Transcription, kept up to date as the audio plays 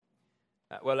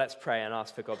Well, let's pray and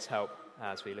ask for God's help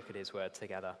as we look at his word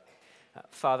together.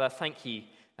 Father, thank you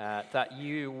that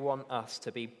you want us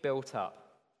to be built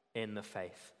up in the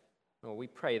faith. Lord, we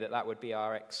pray that that would be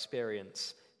our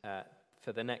experience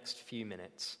for the next few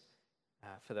minutes,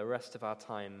 for the rest of our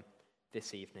time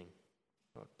this evening.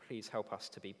 Lord, please help us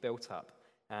to be built up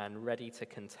and ready to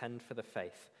contend for the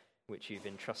faith which you've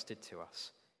entrusted to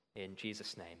us. In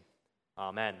Jesus' name,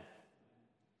 amen.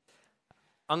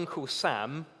 Uncle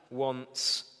Sam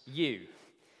wants you.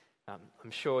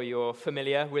 I'm sure you're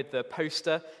familiar with the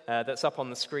poster that's up on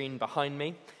the screen behind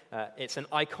me. It's an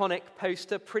iconic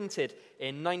poster printed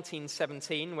in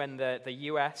 1917 when the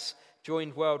US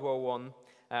joined World War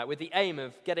I with the aim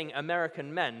of getting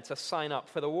American men to sign up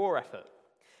for the war effort.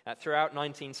 Throughout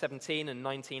 1917 and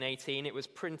 1918, it was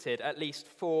printed at least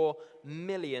 4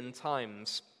 million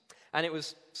times. And it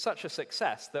was such a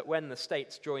success that when the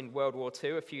States joined World War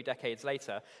II a few decades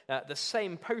later, the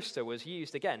same poster was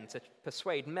used again to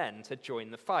persuade men to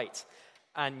join the fight.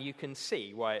 And you can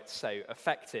see why it's so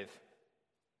effective.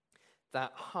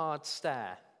 That hard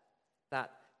stare,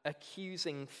 that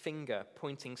accusing finger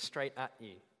pointing straight at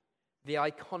you, the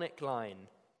iconic line,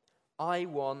 "I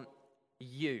want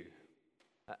you."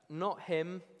 Not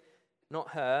him,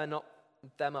 not her, not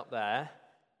them up there.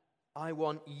 I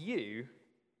want you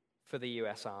for the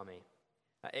US Army.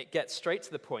 It gets straight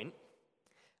to the point,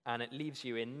 and it leaves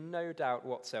you in no doubt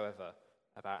whatsoever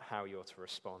about how you're to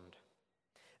respond.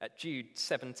 Jude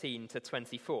 17 to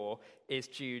 24 is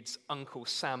Jude's Uncle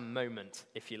Sam moment,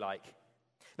 if you like.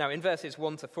 Now, in verses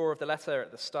 1 to 4 of the letter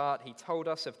at the start, he told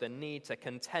us of the need to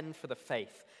contend for the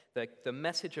faith, the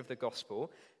message of the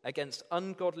gospel, against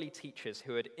ungodly teachers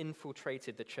who had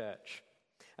infiltrated the church.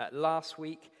 Last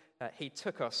week, he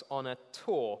took us on a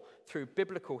tour through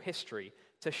biblical history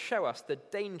to show us the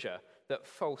danger that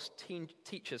false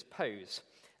teachers pose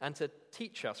and to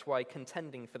teach us why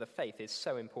contending for the faith is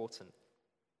so important.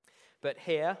 But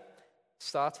here,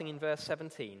 starting in verse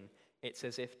 17, it's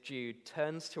as if Jude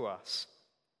turns to us,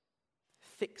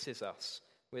 fixes us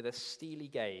with a steely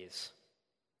gaze,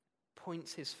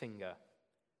 points his finger,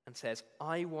 and says,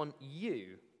 "I want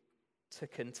you to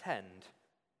contend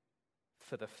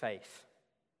for the faith."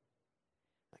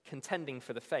 Contending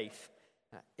for the faith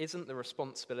isn't the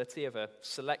responsibility of a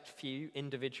select few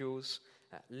individuals,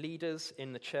 leaders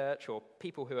in the church, or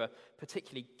people who are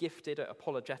particularly gifted at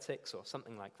apologetics or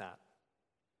something like that.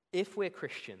 If we're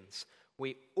Christians,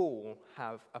 we all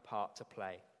have a part to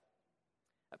play.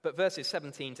 But verses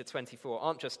 17 to 24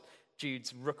 aren't just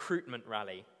Jude's recruitment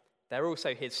rally. They're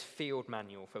also his field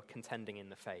manual for contending in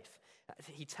the faith.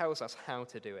 He tells us how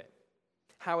to do it.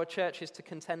 How a church is to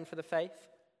contend for the faith?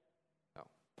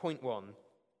 Well, point 1,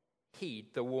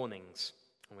 heed the warnings.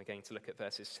 And we're going to look at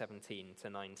verses 17 to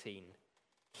 19.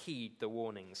 Heed the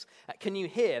warnings. Can you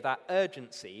hear that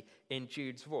urgency in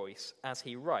Jude's voice as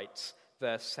he writes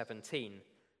verse 17?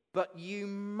 But you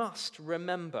must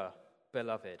remember,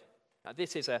 beloved.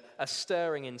 This is a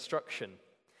stirring instruction.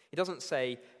 He doesn't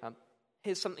say,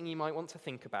 here's something you might want to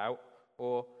think about,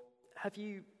 or have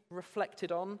you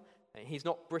reflected on? He's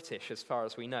not British as far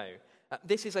as we know.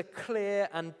 This is a clear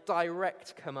and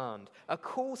direct command, a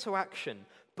call to action,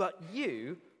 but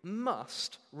you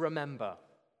must remember.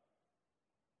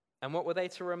 And what were they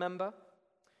to remember?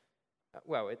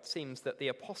 Well, it seems that the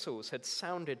apostles had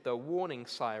sounded the warning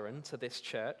siren to this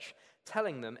church,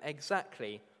 telling them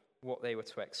exactly what they were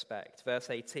to expect. Verse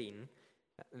 18,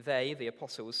 they, the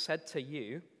apostles, said to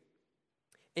you,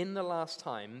 "In the last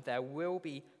time there will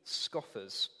be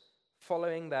scoffers,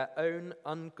 following their own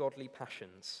ungodly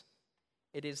passions.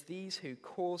 It is these who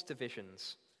cause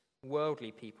divisions,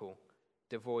 worldly people,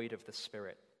 devoid of the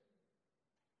Spirit."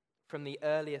 From the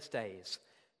earliest days,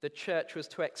 the church was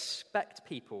to expect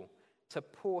people to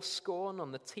pour scorn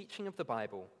on the teaching of the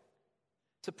Bible,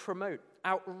 to promote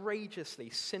outrageously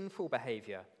sinful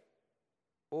behavior,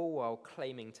 all while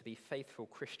claiming to be faithful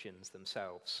Christians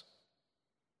themselves.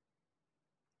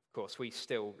 Of course, we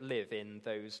still live in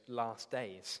those last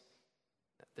days,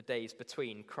 the days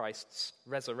between Christ's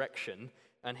resurrection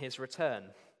and his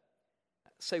return.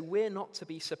 So we're not to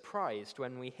be surprised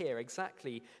when we hear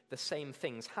exactly the same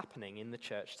things happening in the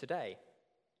church today.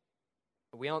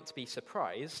 We aren't to be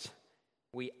surprised,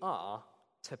 we are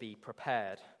to be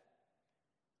prepared.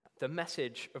 The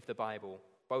message of the Bible,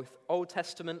 both Old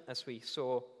Testament, as we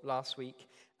saw last week,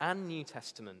 and New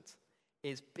Testament,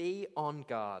 is be on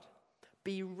guard.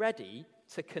 Be ready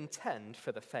to contend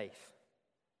for the faith.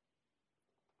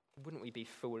 Wouldn't we be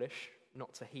foolish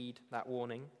not to heed that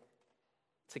warning?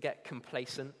 To get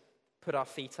complacent, put our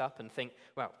feet up and think,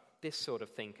 well, this sort of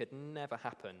thing could never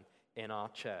happen in our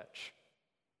church.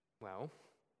 Well,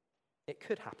 it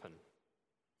could happen.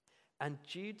 And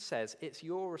Jude says it's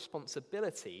your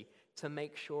responsibility to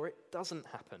make sure it doesn't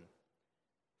happen.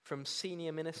 From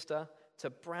senior minister to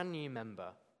brand new member,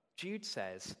 Jude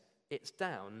says it's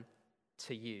down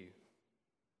to you.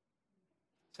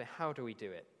 So how do we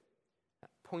do it?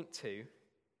 Point 2,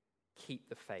 keep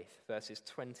the faith, verses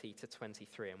 20 to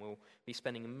 23, and we'll be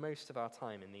spending most of our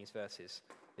time in these verses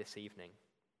this evening.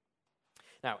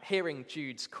 Now, hearing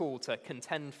Jude's call to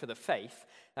contend for the faith,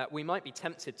 we might be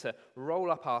tempted to roll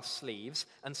up our sleeves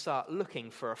and start looking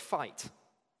for a fight.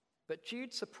 But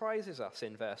Jude surprises us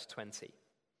in verse 20.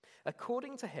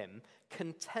 According to him,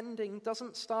 contending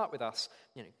doesn't start with us,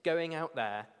 going out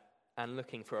there and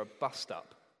looking for a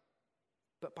bust-up,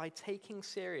 but by taking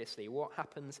seriously what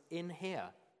happens in here,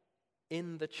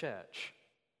 in the church.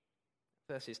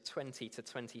 Verses 20 to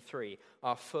 23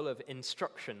 are full of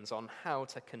instructions on how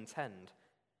to contend.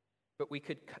 But we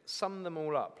could sum them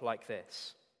all up like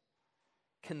this.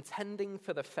 Contending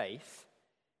for the faith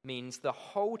means the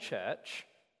whole church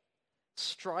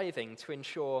striving to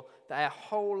ensure their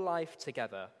whole life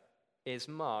together is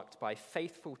marked by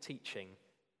faithful teaching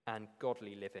and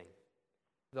godly living.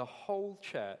 The whole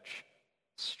church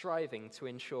striving to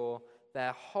ensure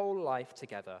their whole life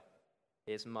together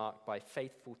is marked by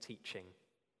faithful teaching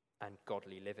and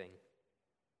godly living.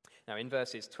 Now, in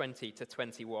verses 20 to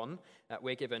 21,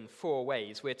 we're given 4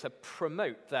 ways we're to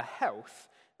promote the health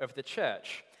of the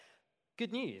church.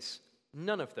 Good news,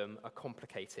 none of them are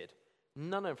complicated.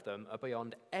 None of them are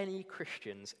beyond any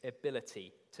Christian's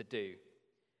ability to do.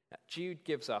 Jude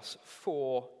gives us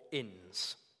 4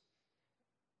 ins.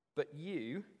 But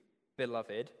you,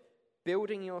 beloved,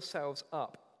 building yourselves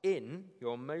up in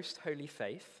your most holy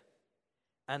faith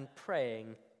and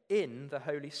praying in the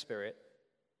Holy Spirit,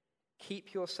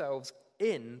 keep yourselves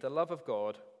in the love of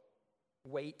God,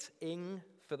 waiting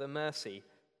for the mercy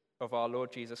of our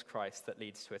Lord Jesus Christ that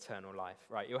leads to eternal life.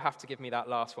 Right, you'll have to give me that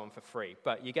last one for free,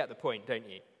 but you get the point, don't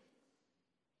you?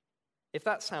 If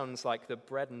that sounds like the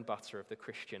bread and butter of the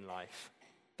Christian life,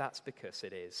 that's because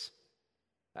it is.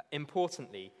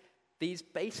 Importantly, these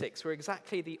basics were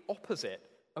exactly the opposite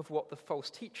of what the false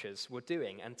teachers were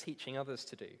doing and teaching others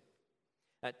to do.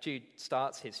 Jude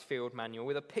starts his field manual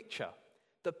with a picture,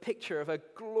 the picture of a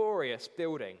glorious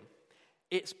building.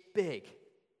 It's big,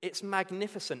 it's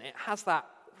magnificent, it has that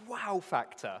wow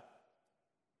factor,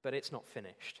 but it's not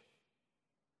finished.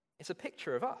 It's a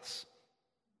picture of us,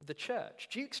 the church,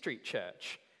 Duke Street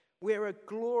Church. We're a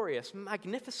glorious,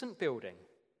 magnificent building,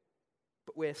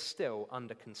 but we're still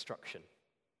under construction.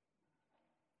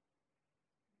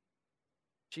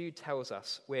 Jude tells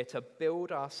us we're to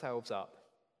build ourselves up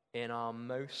in our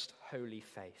most holy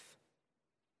faith.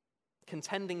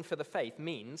 Contending for the faith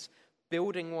means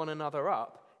building one another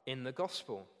up in the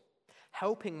gospel,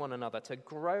 helping one another to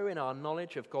grow in our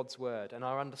knowledge of God's word and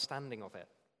our understanding of it,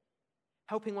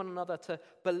 helping one another to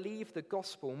believe the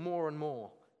gospel more and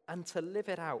more and to live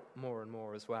it out more and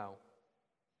more as well.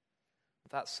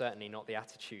 That's certainly not the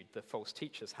attitude the false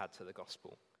teachers had to the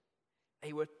gospel.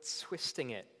 They were twisting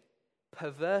it,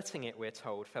 perverting it, we're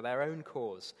told, for their own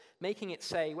cause, making it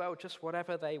say, well, just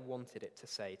whatever they wanted it to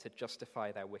say to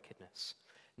justify their wickedness.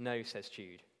 No, says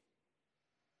Jude,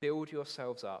 build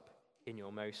yourselves up in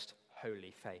your most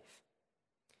holy faith.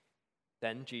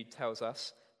 Then Jude tells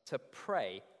us to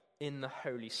pray in the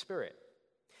Holy Spirit.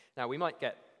 Now, we might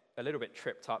get a little bit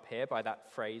tripped up here by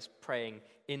that phrase, praying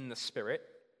in the Spirit.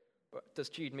 But does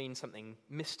Jude mean something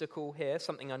mystical here,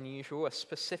 something unusual, a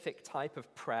specific type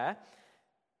of prayer?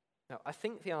 Now, I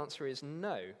think the answer is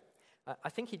no. I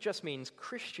think he just means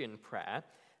Christian prayer,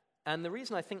 and the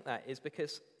reason I think that is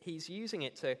because he's using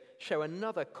it to show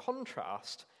another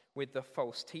contrast with the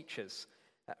false teachers.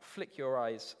 Flick your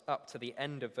eyes up to the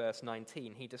end of verse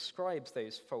 19. He describes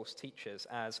those false teachers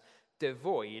as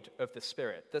devoid of the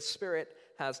Spirit. The Spirit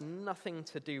has nothing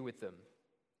to do with them.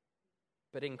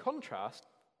 But in contrast,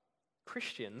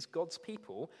 Christians, God's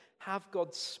people, have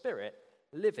God's Spirit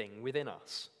living within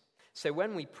us. So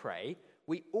when we pray,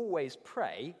 we always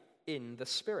pray in the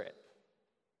Spirit.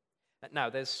 Now,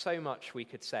 there's so much we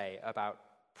could say about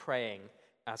praying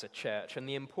as a church and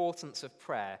the importance of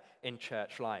prayer in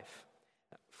church life.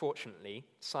 Fortunately,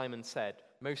 Simon said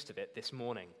most of it this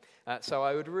morning. So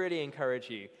I would really encourage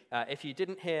you, if you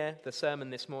didn't hear the sermon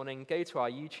this morning, go to our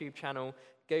YouTube channel,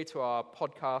 go to our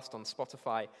podcast on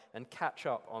Spotify, and catch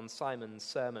up on Simon's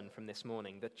sermon from this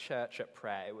morning, The Church at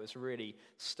Prayer. It was really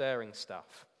stirring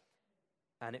stuff.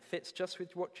 And it fits just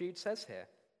with what Jude says here.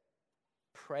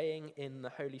 Praying in the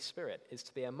Holy Spirit is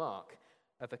to be a mark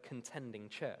of a contending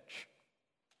church.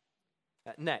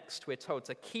 Next, we're told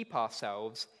to keep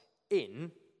ourselves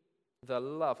in the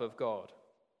love of God.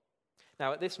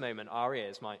 Now, at this moment, our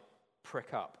ears might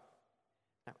prick up.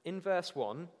 Now, in verse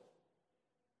 1,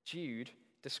 Jude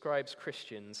describes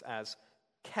Christians as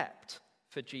kept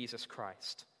for Jesus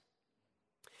Christ.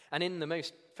 And in the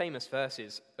most famous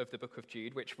verses of the book of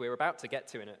Jude, which we're about to get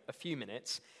to in a few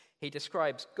minutes, he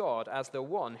describes God as the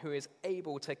one who is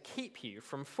able to keep you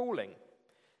from falling.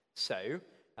 So,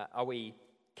 are we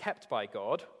kept by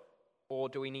God, or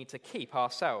do we need to keep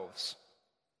ourselves?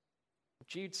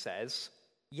 Jude says,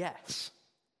 yes.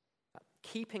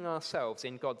 Keeping ourselves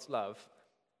in God's love,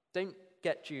 don't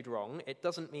get Jude wrong, it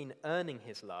doesn't mean earning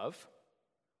his love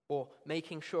or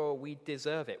making sure we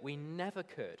deserve it. We never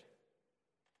could.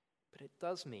 But it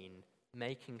does mean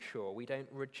making sure we don't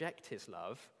reject his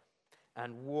love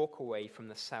and walk away from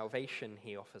the salvation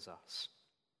he offers us.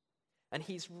 And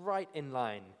he's right in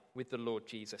line with the Lord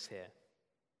Jesus here,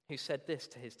 who said this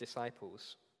to his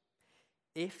disciples: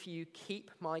 "If you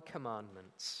keep my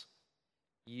commandments,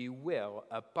 you will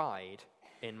abide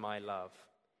in my love."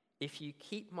 If you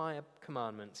keep my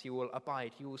commandments, you will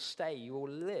abide, you will stay, you will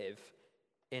live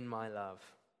in my love.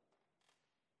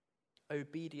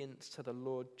 Obedience to the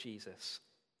Lord Jesus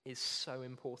is so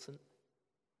important.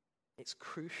 It's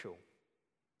crucial.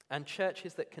 And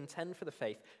churches that contend for the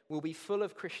faith will be full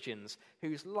of Christians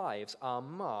whose lives are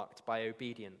marked by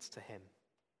obedience to him.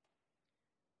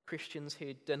 Christians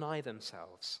who deny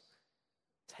themselves,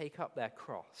 take up their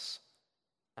cross,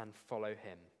 and follow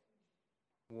him,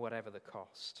 whatever the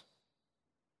cost.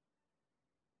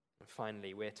 And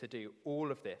finally, we're to do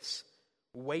all of this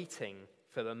waiting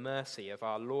for the mercy of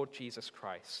our Lord Jesus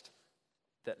Christ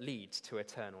that leads to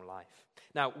eternal life.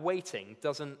 Now, waiting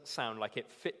doesn't sound like it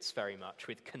fits very much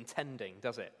with contending,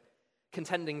 does it?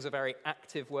 Contending is a very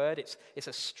active word. It's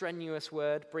a strenuous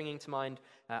word, bringing to mind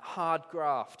hard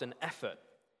graft and effort.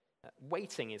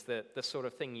 Waiting is the sort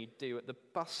of thing you do at the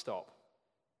bus stop,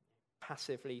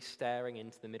 passively staring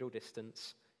into the middle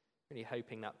distance, really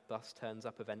hoping that bus turns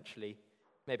up eventually,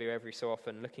 maybe every so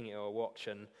often looking at your watch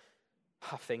and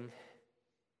huffing.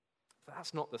 But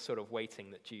that's not the sort of waiting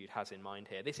that Jude has in mind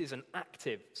here. This is an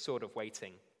active sort of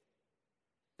waiting.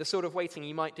 The sort of waiting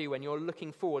you might do when you're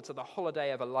looking forward to the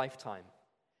holiday of a lifetime,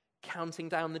 counting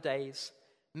down the days,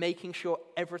 making sure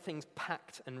everything's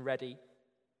packed and ready,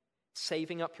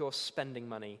 saving up your spending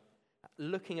money,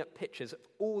 looking at pictures of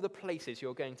all the places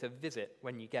you're going to visit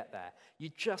when you get there. You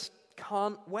just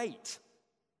can't wait,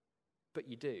 but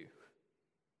you do.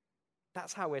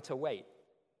 That's how we're to wait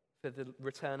for the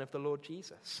return of the Lord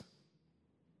Jesus.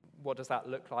 What does that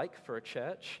look like for a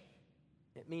church?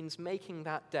 It means making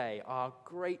that day our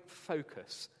great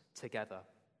focus together.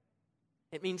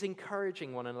 It means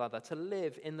encouraging one another to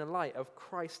live in the light of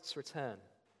Christ's return,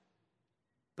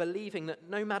 believing that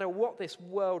no matter what this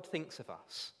world thinks of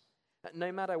us, that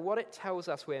no matter what it tells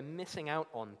us we're missing out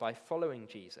on by following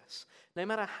Jesus, no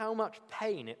matter how much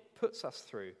pain it puts us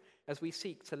through as we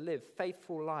seek to live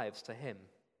faithful lives to him,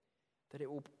 that it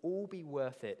will all be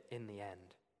worth it in the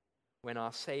end when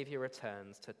our Savior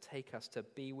returns to take us to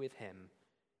be with him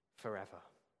forever.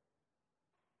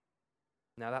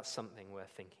 Now that's something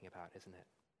worth thinking about, isn't it?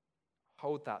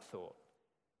 Hold that thought,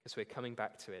 because we're coming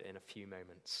back to it in a few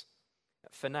moments.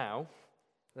 For now,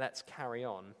 let's carry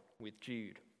on with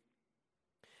Jude.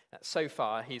 So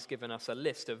far, he's given us a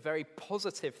list of very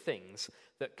positive things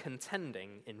that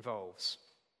contending involves.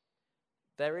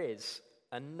 There is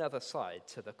another side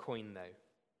to the coin, though.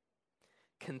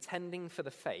 Contending for the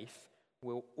faith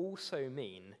will also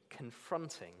mean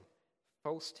confronting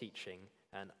false teaching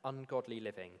and ungodly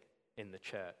living in the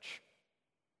church.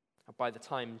 By the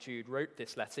time Jude wrote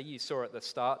this letter, you saw at the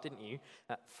start, didn't you,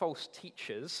 that false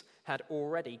teachers had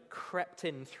already crept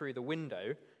in through the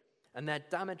window, and their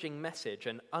damaging message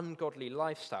and ungodly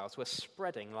lifestyles were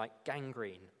spreading like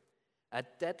gangrene, a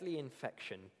deadly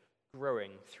infection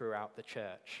growing throughout the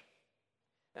church.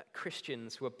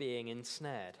 Christians were being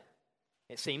ensnared.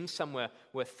 It seems some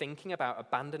were thinking about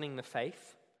abandoning the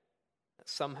faith.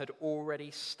 Some had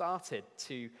already started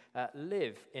to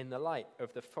live in the light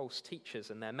of the false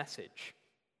teachers and their message,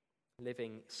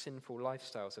 living sinful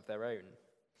lifestyles of their own.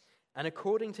 And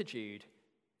according to Jude,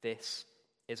 this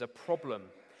is a problem.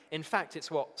 In fact,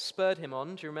 it's what spurred him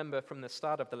on. Do you remember from the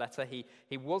start of the letter,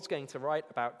 he was going to write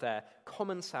about their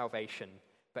common salvation,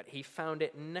 but he found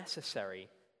it necessary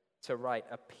to write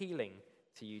appealing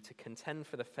to you to contend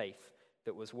for the faith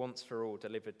that was once for all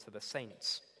delivered to the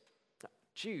saints.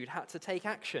 Jude had to take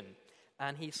action,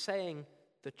 and he's saying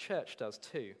the church does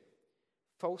too.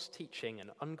 False teaching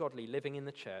and ungodly living in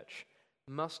the church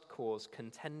must cause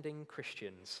contending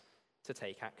Christians to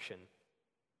take action.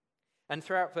 And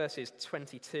throughout verses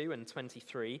 22 and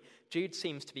 23, Jude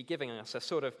seems to be giving us a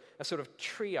sort of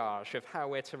triage of how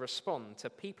we're to respond to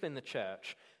people in the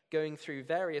church going through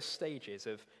various stages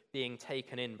of being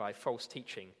taken in by false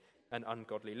teaching and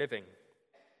ungodly living.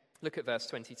 Look at verse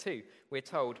 22. We're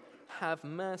told, "Have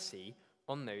mercy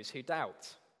on those who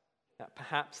doubt."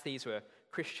 Perhaps these were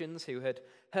Christians who had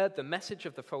heard the message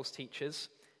of the false teachers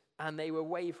and they were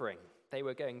wavering. They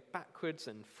were going backwards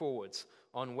and forwards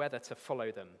on whether to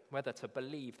follow them, whether to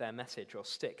believe their message or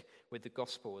stick with the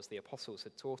gospel as the apostles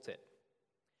had taught it.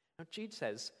 Now Jude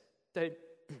says, don't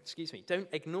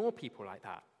ignore people like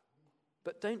that,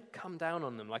 but don't come down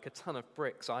on them like a ton of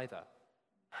bricks either.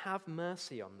 Have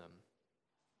mercy on them.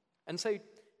 And so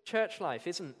church life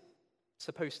isn't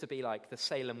supposed to be like the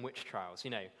Salem witch trials,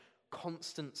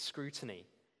 constant scrutiny,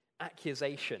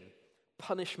 accusation,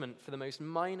 punishment for the most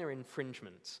minor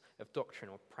infringements of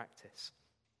doctrine or practice.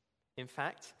 In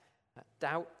fact,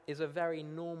 doubt is a very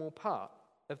normal part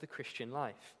of the Christian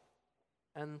life.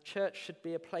 And church should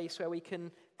be a place where we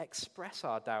can express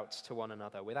our doubts to one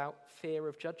another without fear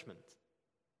of judgment,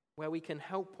 where we can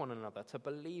help one another to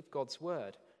believe God's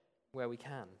word where we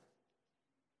can.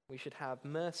 We should have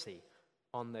mercy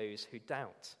on those who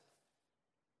doubt.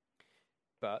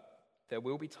 But there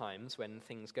will be times when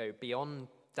things go beyond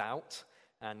doubt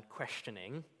and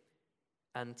questioning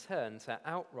and turn to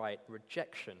outright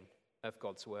rejection of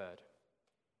God's word.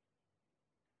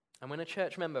 And when a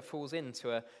church member falls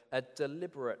into a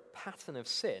deliberate pattern of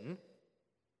sin,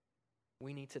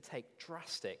 we need to take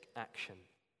drastic action.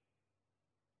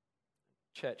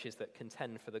 Churches that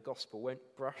contend for the gospel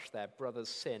won't brush their brother's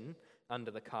sin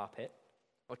under the carpet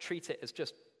or treat it as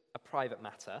just a private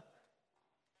matter.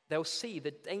 They'll see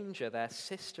the danger their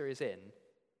sister is in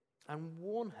and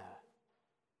warn her,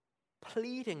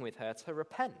 pleading with her to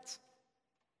repent.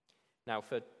 Now,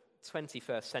 for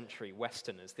 21st century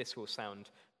Westerners, this will sound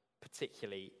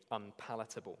particularly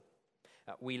unpalatable.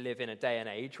 We live in a day and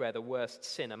age where the worst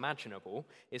sin imaginable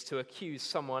is to accuse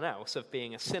someone else of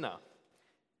being a sinner.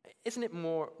 Isn't it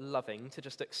more loving to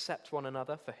just accept one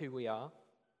another for who we are?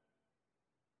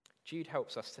 Jude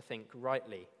helps us to think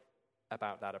rightly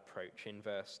about that approach in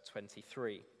verse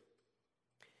 23.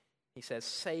 He says,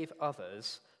 "Save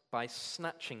others by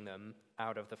snatching them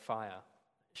out of the fire."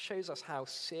 It shows us how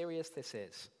serious this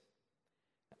is.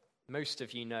 Most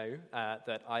of you know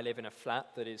that I live in a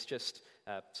flat that is just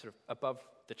sort of above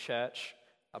the church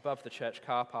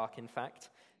car park, in fact.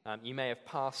 You may have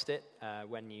passed it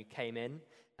when you came in.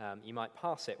 You might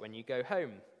pass it when you go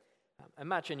home.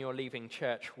 Imagine you're leaving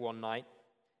church one night.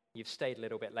 You've stayed a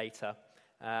little bit later.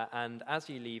 And as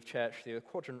you leave church through the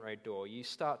Quadrant Road door, you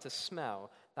start to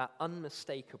smell that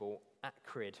unmistakable,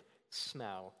 acrid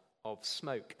smell of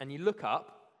smoke. And you look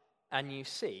up and you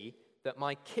see that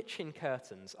my kitchen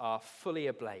curtains are fully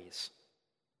ablaze.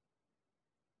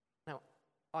 Now,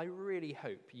 I really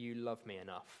hope you love me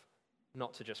enough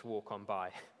not to just walk on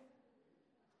by.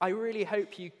 I really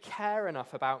hope you care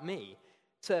enough about me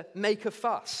to make a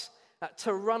fuss,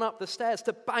 to run up the stairs,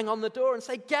 to bang on the door and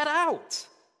say, "Get out!"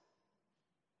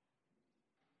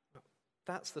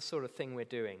 That's the sort of thing we're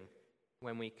doing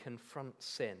when we confront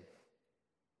sin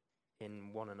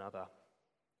in one another.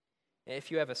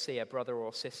 If you ever see a brother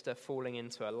or sister falling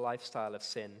into a lifestyle of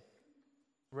sin,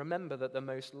 remember that the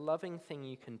most loving thing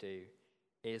you can do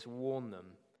is warn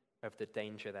them of the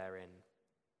danger they're in.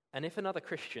 And if another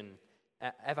Christian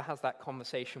ever has that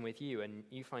conversation with you and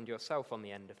you find yourself on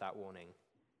the end of that warning,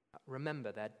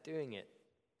 remember they're doing it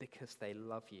because they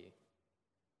love you.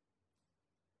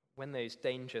 When those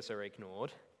dangers are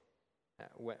ignored,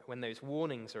 when those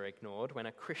warnings are ignored, when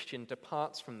a Christian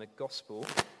departs from the gospel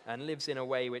and lives in a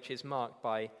way which is marked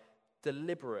by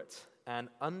deliberate and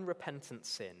unrepentant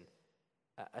sin,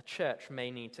 a church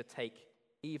may need to take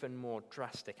even more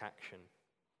drastic action.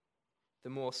 The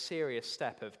more serious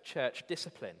step of church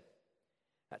discipline.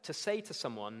 To say to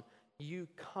someone, "You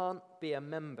can't be a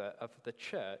member of the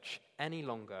church any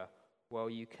longer while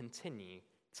you continue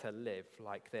to live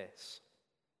like this."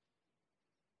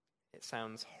 It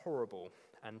sounds horrible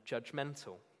and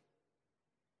judgmental.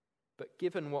 But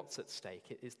given what's at stake,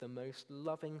 it is the most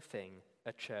loving thing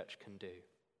a church can do.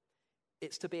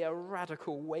 It's to be a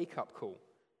radical wake-up call,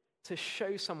 to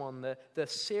show someone the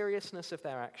seriousness of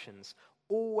their actions,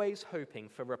 always hoping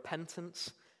for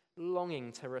repentance,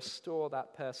 longing to restore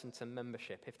that person to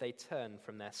membership if they turn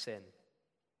from their sin.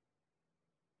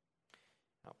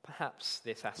 Now, perhaps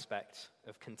this aspect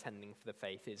of contending for the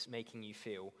faith is making you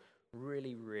feel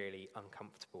really, really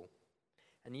uncomfortable.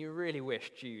 And you really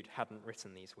wish Jude hadn't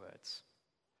written these words.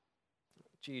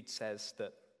 Jude says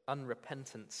that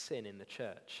unrepentant sin in the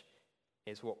church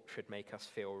is what should make us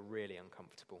feel really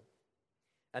uncomfortable.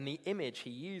 And the image he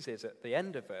uses at the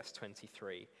end of verse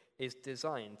 23 is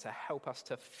designed to help us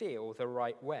to feel the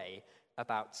right way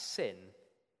about sin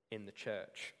in the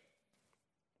church.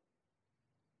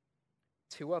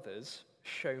 To others,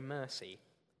 show mercy,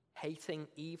 hating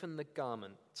even the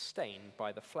garment stained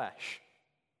by the flesh.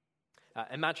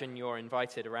 Imagine you're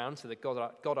invited around to the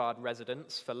Goddard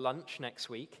residence for lunch next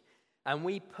week, and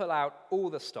we pull out all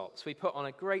the stops. We put on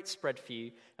a great spread for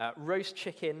you, roast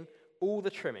chicken, all the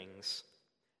trimmings.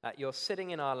 You're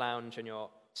sitting in our lounge and you're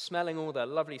smelling all the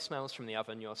lovely smells from the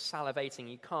oven. You're salivating.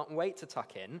 You can't wait to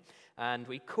tuck in. And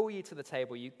we call you to the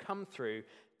table. You come through,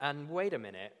 and wait a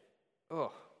minute.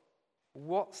 Oh,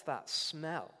 what's that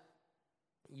smell?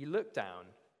 You look down,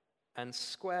 and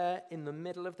square in the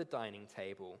middle of the dining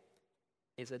table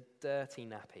is a dirty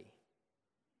nappy,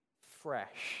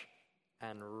 fresh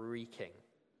and reeking.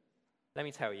 Let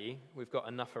me tell you, we've got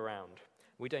enough around.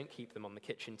 We don't keep them on the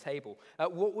kitchen table.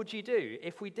 What would you do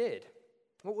if we did?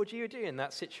 What would you do in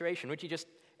that situation? Would you just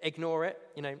ignore it,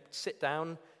 sit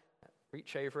down,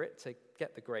 reach over it to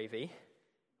get the gravy?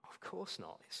 Of course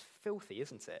not. It's filthy,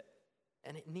 isn't it?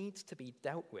 And it needs to be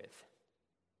dealt with.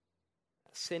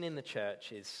 Sin in the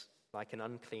church is like an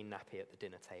unclean nappy at the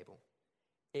dinner table.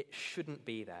 It shouldn't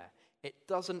be there. It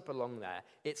doesn't belong there.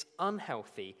 It's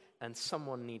unhealthy, and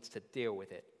someone needs to deal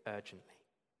with it urgently.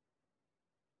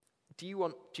 Do you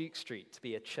want Duke Street to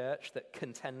be a church that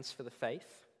contends for the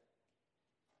faith?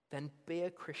 Then be a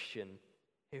Christian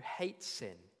who hates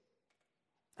sin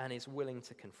and is willing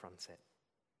to confront it.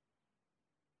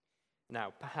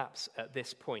 Now, perhaps at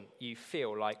this point you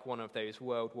feel like one of those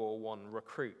World War I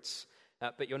recruits,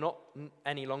 but you're not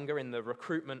any longer in the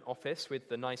recruitment office with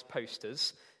the nice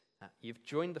posters. You've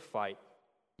joined the fight,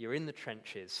 you're in the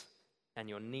trenches, and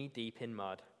you're knee-deep in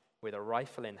mud with a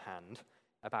rifle in hand,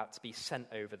 about to be sent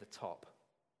over the top.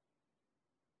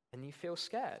 And you feel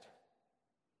scared.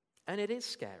 And it is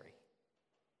scary.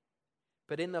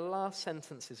 But in the last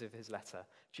sentences of his letter,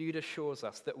 Jude assures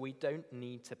us that we don't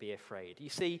need to be afraid. You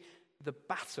see, the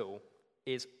battle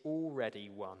is already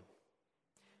won.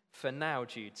 For now,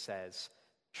 Jude says,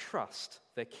 trust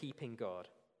the keeping God,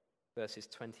 verses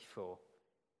 24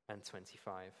 and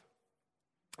 25.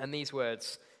 And these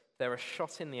words, they're a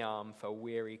shot in the arm for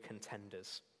weary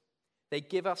contenders. They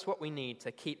give us what we need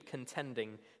to keep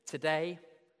contending today,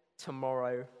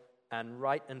 tomorrow, and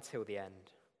right until the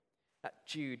end.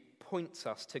 Jude points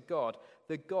us to God,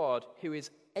 the God who is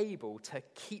able to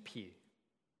keep you.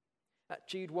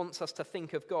 Jude wants us to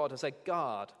think of God as a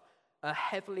guard, a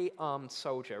heavily armed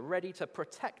soldier, ready to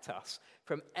protect us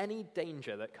from any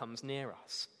danger that comes near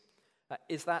us.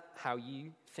 Is that how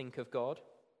you think of God?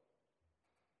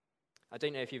 I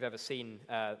don't know if you've ever seen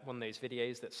one of those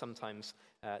videos that sometimes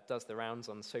does the rounds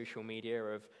on social media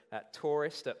of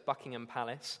tourists at Buckingham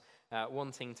Palace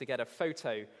wanting to get a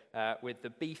photo with the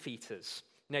beefeaters.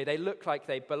 They look like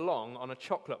they belong on a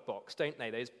chocolate box, don't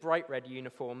they? Those bright red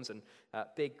uniforms and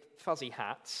big fuzzy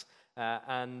hats.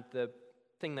 And the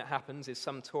thing that happens is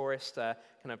some tourist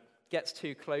kind of gets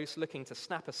too close, looking to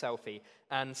snap a selfie,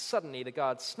 and suddenly the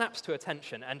guard snaps to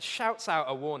attention and shouts out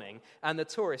a warning, and the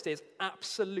tourist is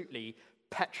absolutely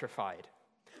petrified.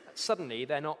 Suddenly,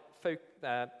 they're not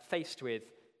faced with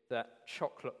the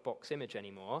chocolate box image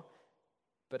anymore,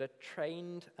 but a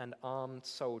trained and armed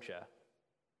soldier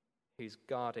who's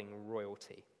guarding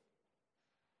royalty.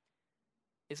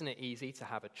 Isn't it easy to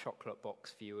have a chocolate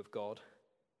box view of God?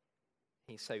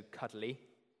 He's so cuddly,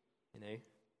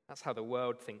 That's how the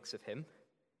world thinks of him.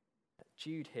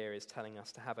 Jude here is telling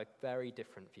us to have a very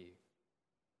different view.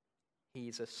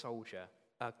 He's a soldier,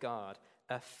 a guard,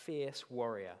 a fierce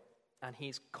warrior, and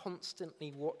he's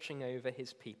constantly watching over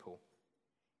his people.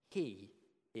 He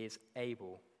is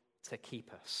able to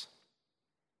keep us.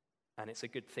 And it's a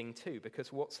good thing too,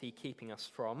 because what's he keeping us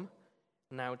from?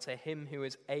 Now to him who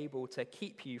is able to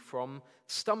keep you from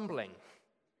stumbling.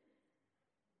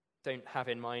 Don't have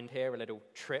in mind here a little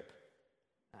trip,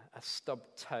 a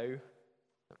stubbed toe,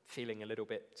 feeling a little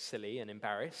bit silly and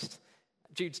embarrassed.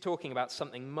 Jude's talking about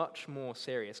something much more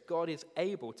serious. God is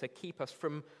able to keep us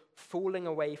from falling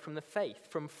away from the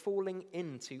faith, from falling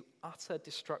into utter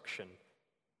destruction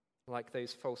like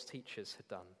those false teachers had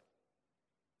done.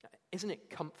 Isn't it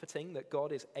comforting that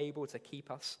God is able to keep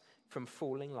us from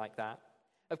falling like that?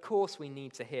 Of course we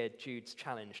need to hear Jude's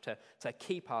challenge to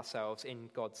keep ourselves in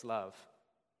God's love.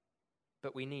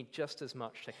 But we need just as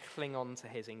much to cling on to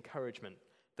his encouragement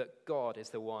that God is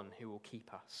the one who will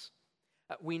keep us.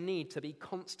 We need to be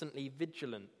constantly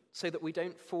vigilant so that we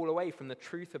don't fall away from the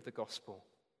truth of the gospel.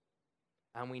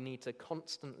 And we need to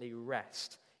constantly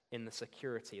rest in the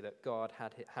security that God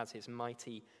has his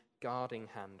mighty guarding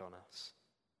hand on us.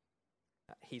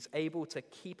 He's able to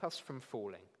keep us from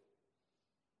falling.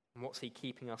 And what's he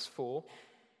keeping us for?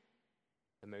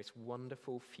 The most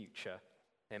wonderful future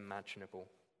imaginable.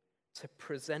 to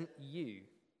present you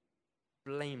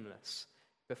blameless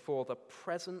before the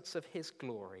presence of his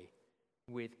glory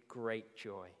with great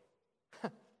joy.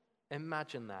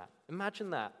 Imagine that. Imagine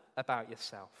that about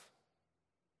yourself.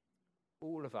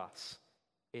 All of us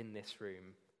in this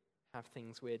room have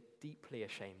things we're deeply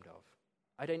ashamed of.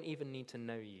 I don't even need to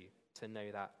know you to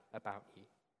know that about you.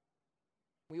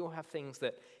 We all have things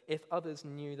that if others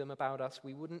knew them about us,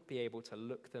 we wouldn't be able to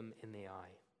look them in the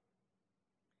eye.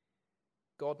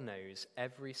 God knows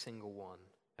every single one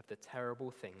of the terrible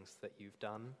things that you've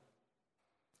done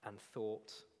and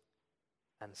thought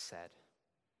and said,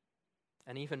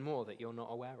 and even more that you're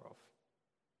not aware of.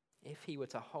 If he were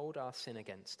to hold our sin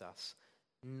against us,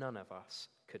 none of us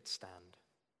could stand.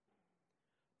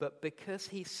 But because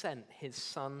he sent his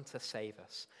Son to save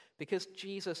us, because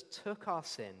Jesus took our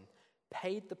sin,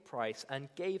 paid the price, and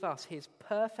gave us his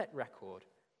perfect record,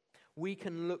 we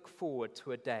can look forward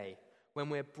to a day when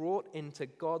we're brought into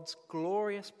God's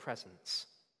glorious presence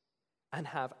and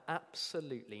have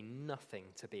absolutely nothing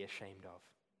to be ashamed of.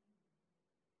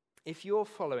 If you're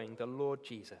following the Lord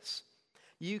Jesus,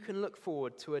 you can look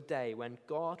forward to a day when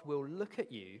God will look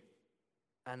at you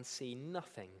and see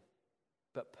nothing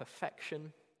but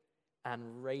perfection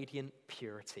and radiant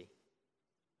purity.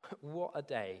 What a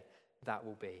day that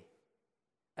will be.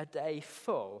 A day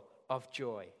full of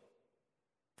joy.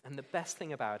 And the best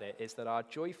thing about it is that our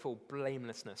joyful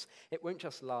blamelessness, it won't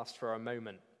just last for a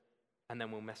moment and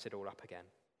then we'll mess it all up again.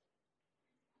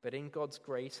 But in God's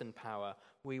grace and power,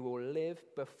 we will live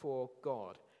before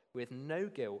God with no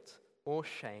guilt or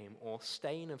shame or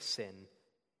stain of sin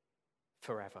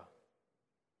forever.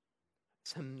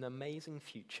 It's an amazing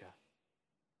future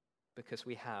because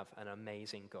we have an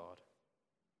amazing God.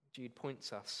 Jude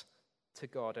points us to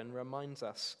God and reminds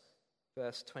us,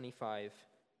 verse 25,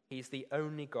 he's the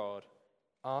only God,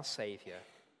 our Savior,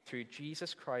 through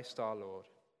Jesus Christ our Lord.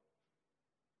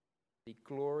 The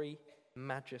glory,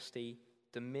 majesty,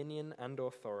 dominion, and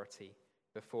authority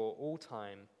before all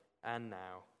time and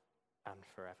now and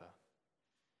forever.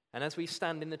 And as we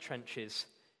stand in the trenches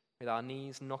with our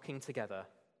knees knocking together,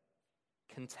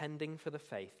 contending for the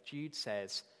faith, Jude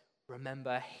says,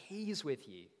 remember he's with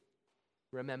you.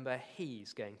 Remember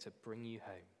he's going to bring you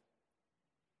home.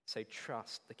 So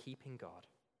trust the keeping God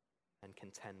and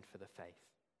contend for the faith.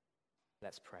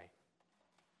 Let's pray.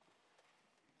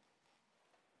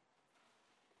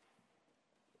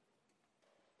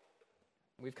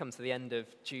 We've come to the end of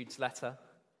Jude's letter,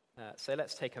 so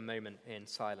let's take a moment in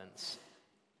silence.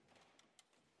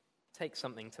 Take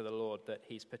something to the Lord that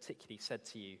he's particularly said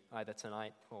to you, either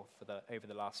tonight or over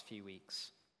the last few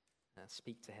weeks.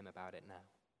 Speak to him about it now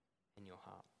in your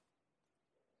heart.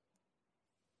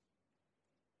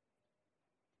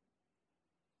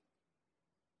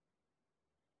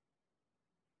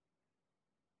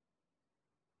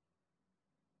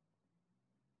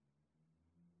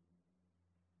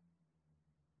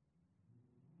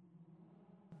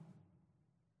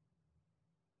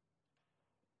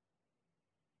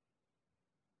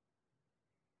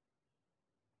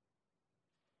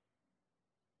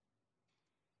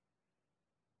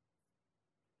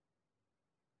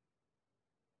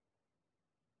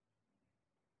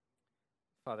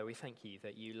 Father, we thank you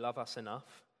that you love us enough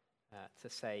to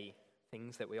say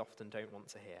things that we often don't want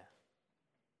to hear.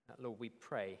 Lord, we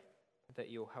pray that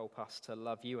you'll help us to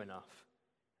love you enough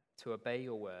to obey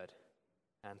your word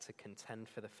and to contend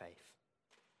for the faith.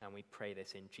 And we pray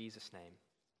this in Jesus' name.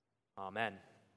 Amen.